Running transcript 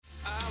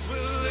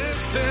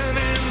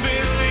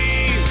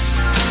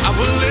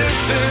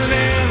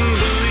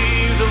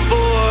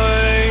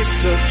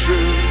voice of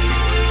truth.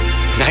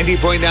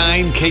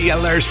 90.9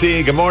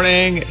 KLRC. Good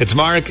morning. It's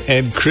Mark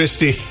and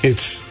Christy.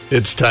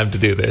 It's time to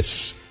do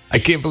this. I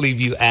can't believe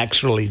you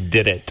actually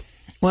did it.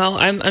 Well,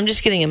 I'm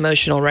just getting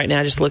emotional right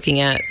now just looking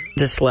at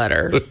this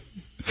letter.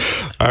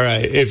 All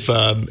right.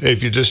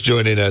 If you're just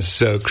joining us,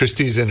 so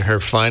Christy's in her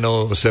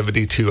final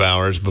 72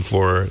 hours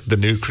before the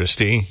new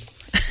Christy.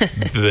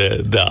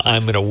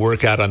 I'm going to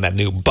work out on that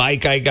new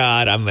bike I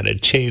got. I'm going to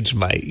change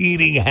my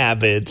eating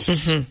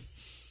habits.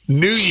 Mm-hmm.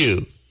 New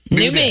you.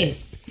 New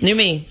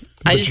me.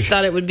 I just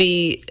thought it would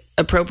be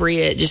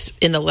appropriate just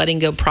in the letting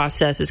go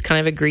process. It's kind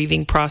of a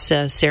grieving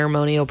process,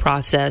 ceremonial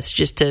process,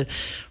 just to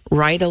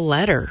write a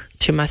letter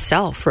to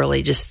myself,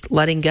 really, just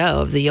letting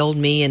go of the old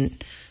me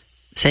and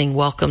saying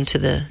welcome to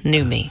the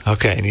new me.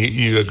 Okay, and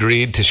you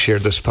agreed to share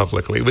this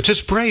publicly, which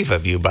is brave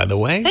of you, by the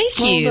way. Thank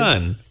you. Well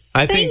done.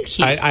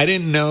 I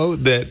didn't know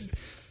that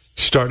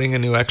starting a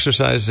new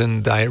exercise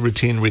and diet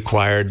routine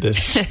required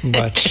this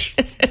much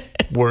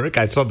work.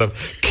 I saw the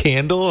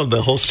candle and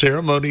the whole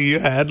ceremony you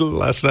had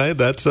last night.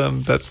 That's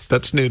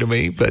new to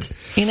me, but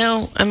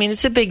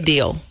it's a big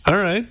deal. All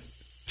right.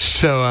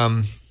 So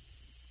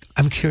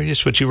I'm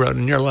curious what you wrote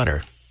in your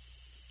letter.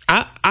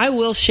 I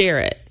will share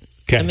it.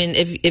 Okay. I mean,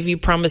 if you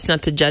promise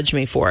not to judge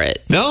me for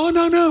it. No.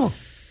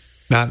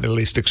 Not at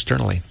least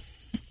externally.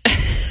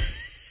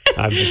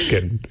 I'm just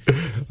kidding.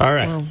 All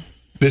right. Well,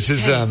 this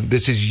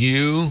is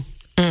you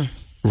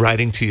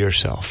writing to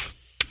yourself.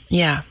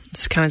 Yeah,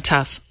 it's kind of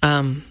tough.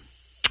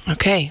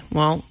 Okay.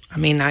 Well,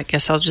 I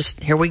guess I'll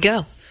here we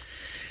go.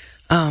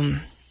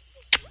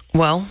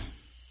 Well,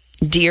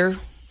 dear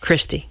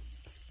Christy,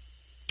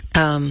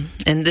 and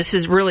this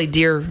is really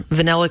dear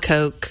Vanilla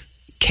Coke,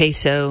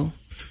 Queso.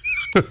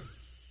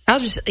 I'm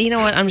just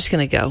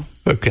going to go.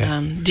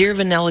 Okay. Dear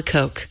Vanilla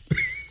Coke,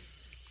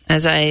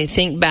 as I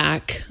think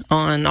back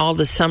on all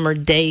the summer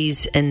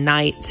days and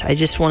nights, I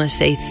just want to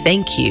say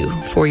thank you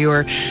for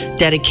your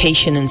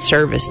dedication and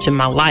service to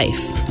my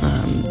life.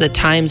 The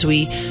times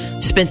we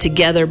spent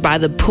together by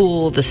the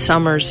pool, the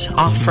summers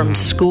off from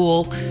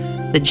school,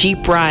 the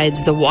Jeep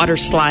rides, the water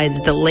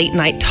slides, the late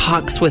night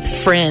talks with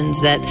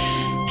friends that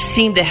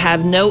seemed to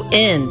have no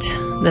end.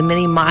 The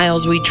many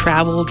miles we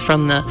traveled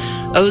from the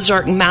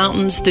Ozark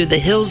Mountains through the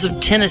hills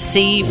of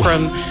Tennessee,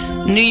 from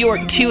New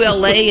York to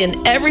LA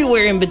and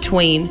everywhere in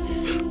between.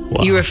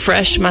 Wow. You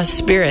refresh my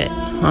spirit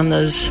on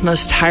those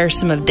most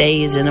tiresome of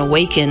days and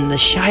awaken the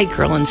shy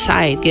girl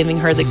inside, giving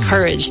her the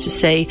courage to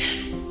say,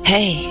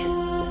 hey,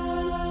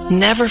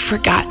 never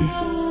forgotten.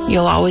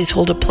 You'll always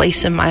hold a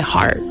place in my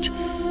heart.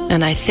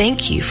 And I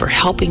thank you for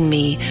helping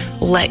me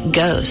let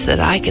go so that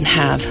I can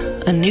have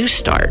a new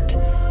start.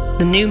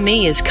 The new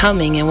me is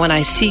coming, and when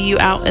I see you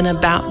out and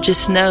about,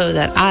 just know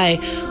that I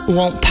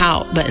won't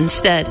pout, but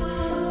instead,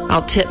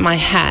 I'll tip my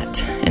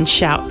hat and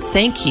shout,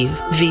 thank you,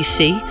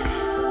 VC.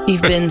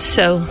 You've been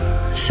so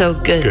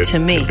good to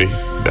me.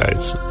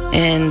 Nice.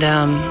 And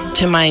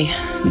to my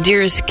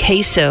dearest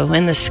Queso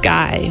in the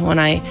sky, when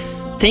I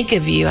think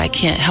of you, I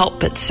can't help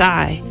but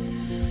sigh.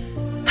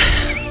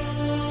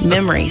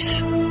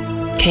 Memories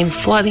came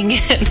flooding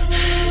in.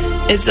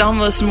 It's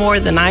almost more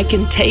than I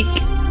can take.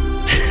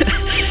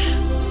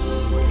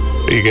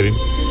 I'm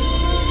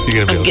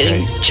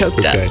getting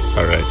choked up.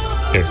 All right.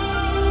 Here.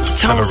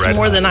 It's almost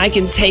more than I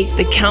can take.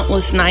 The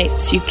countless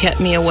nights you kept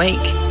me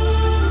awake,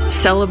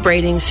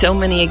 celebrating so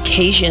many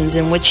occasions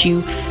in which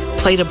you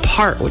played a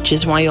part, which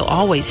is why you'll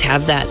always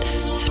have that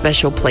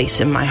special place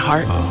in my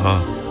heart.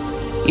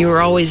 You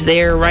were always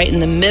there right in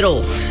the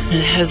middle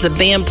as the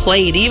band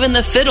played. Even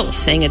the fiddle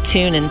sang a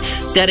tune in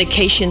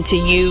dedication to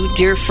you.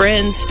 Dear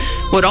friends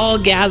would all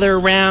gather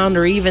around,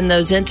 or even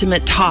those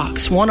intimate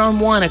talks,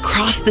 one-on-one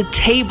across the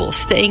table,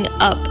 staying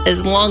up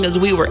as long as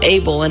we were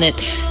able. And it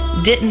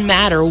didn't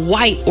matter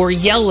white or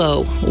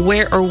yellow,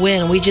 where or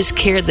when. We just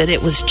cared that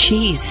it was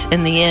cheese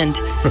in the end.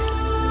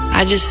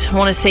 I just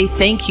want to say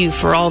thank you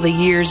for all the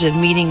years of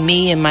meeting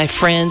me and my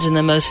friends in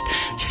the most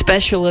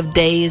special of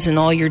days in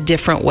all your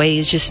different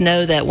ways. Just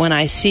know that when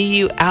I see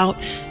you out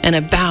and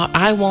about,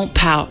 I won't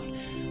pout,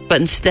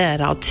 but instead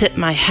I'll tip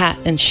my hat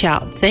and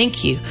shout,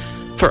 thank you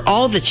for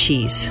all the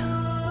cheese.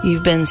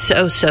 You've been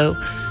so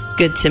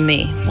good to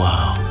me.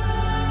 Wow.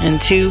 And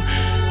to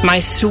my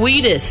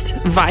sweetest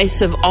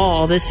vice of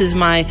all, this is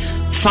my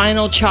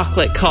final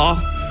chocolate call.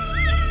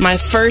 My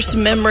first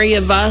memory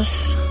of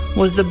us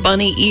was the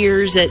bunny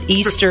ears at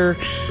Easter,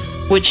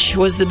 which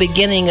was the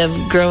beginning of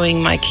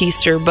growing my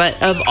keister.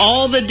 But of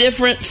all the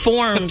different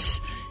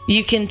forms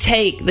you can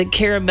take, the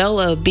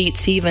caramello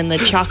beats even the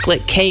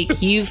chocolate cake.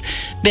 You've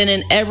been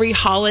in every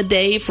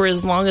holiday for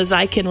as long as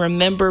I can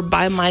remember,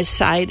 by my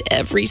side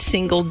every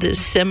single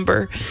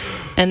December.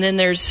 And then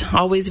there's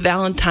always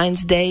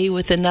Valentine's Day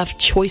with enough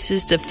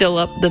choices to fill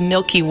up the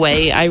Milky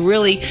Way. I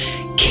really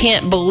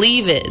can't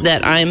believe it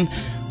that I'm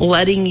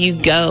letting you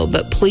go,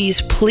 but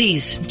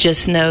please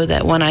just know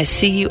that when I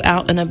see you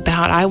out and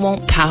about, I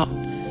won't pout,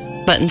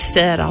 but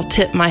instead I'll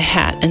tip my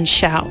hat and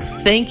shout,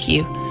 thank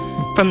you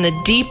from the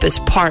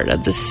deepest part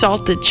of the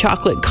salted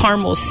chocolate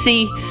caramel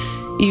sea.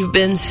 You've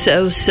been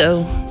so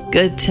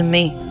good to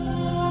me.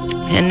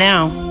 And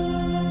now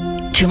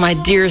To my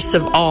dearest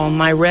of all,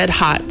 my red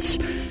hots,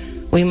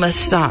 we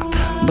must stop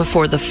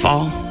before the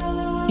fall.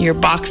 Your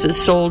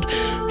boxes sold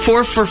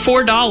for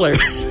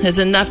 $4 is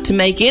enough to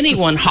make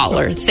anyone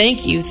holler.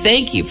 Thank you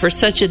for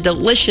such a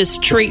delicious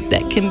treat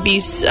that can be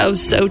so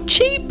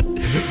cheap.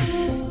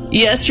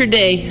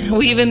 Yesterday,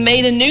 we even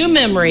made a new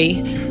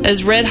memory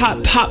as red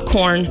hot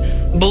popcorn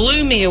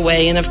blew me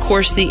away, and of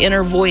course the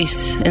inner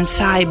voice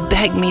inside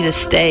begged me to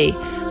stay.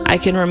 I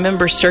can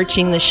remember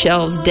searching the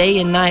shelves day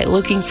and night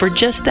looking for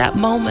just that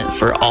moment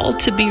for all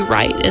to be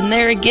right, and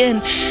there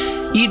again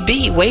you'd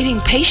be waiting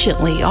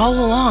patiently all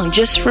along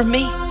just for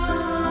me.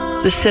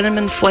 The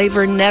cinnamon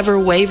flavor never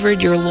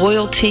wavered. Your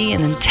loyalty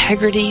and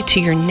integrity to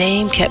your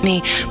name kept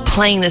me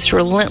playing this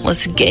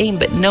relentless game,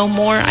 but no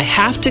more. I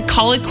have to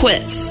call it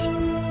quits.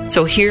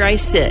 So here I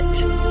sit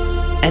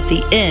at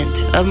the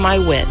end of my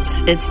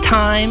wits. It's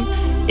time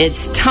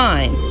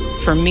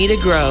for me to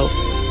grow,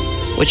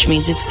 which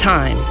means it's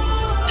time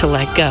to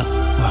let go.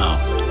 Wow.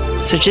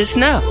 So just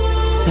know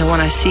that when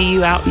I see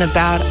you out and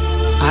about,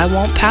 I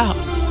won't pout,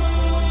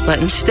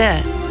 but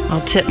instead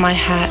I'll tip my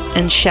hat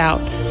and shout,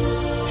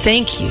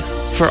 thank you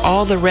for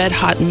all the red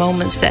hot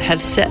moments that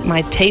have set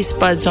my taste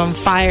buds on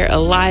fire,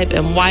 alive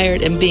and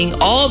wired, and being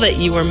all that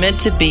you were meant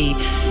to be.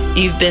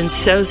 You've been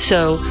so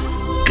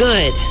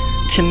good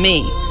to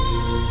me.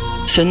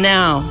 So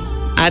now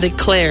I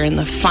declare in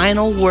the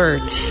final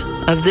words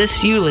of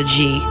this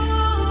eulogy,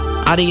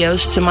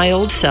 adios to my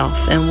old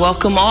self, and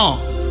welcome all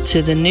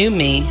to the new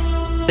me,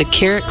 the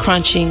carrot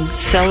crunching,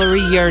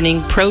 celery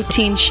yearning,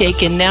 protein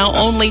shaking, now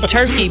only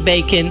turkey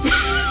bacon,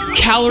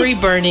 calorie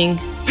burning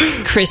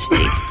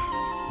Christy.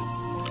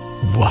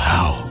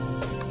 Wow.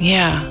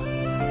 Yeah.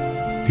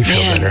 You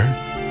feel better?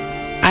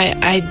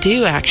 I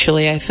do,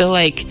 actually. I feel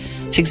like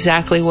it's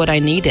exactly what I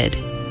needed.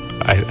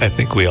 I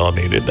think we all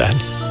needed that.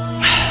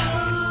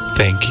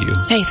 Thank you.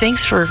 Hey,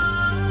 thanks for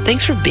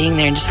being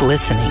there and just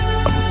listening.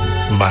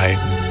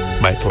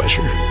 My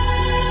pleasure.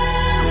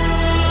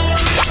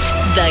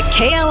 The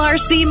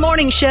KLRC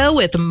Morning Show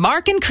with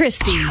Mark and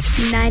Christy.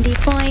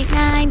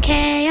 90.9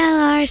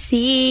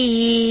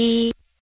 KLRC.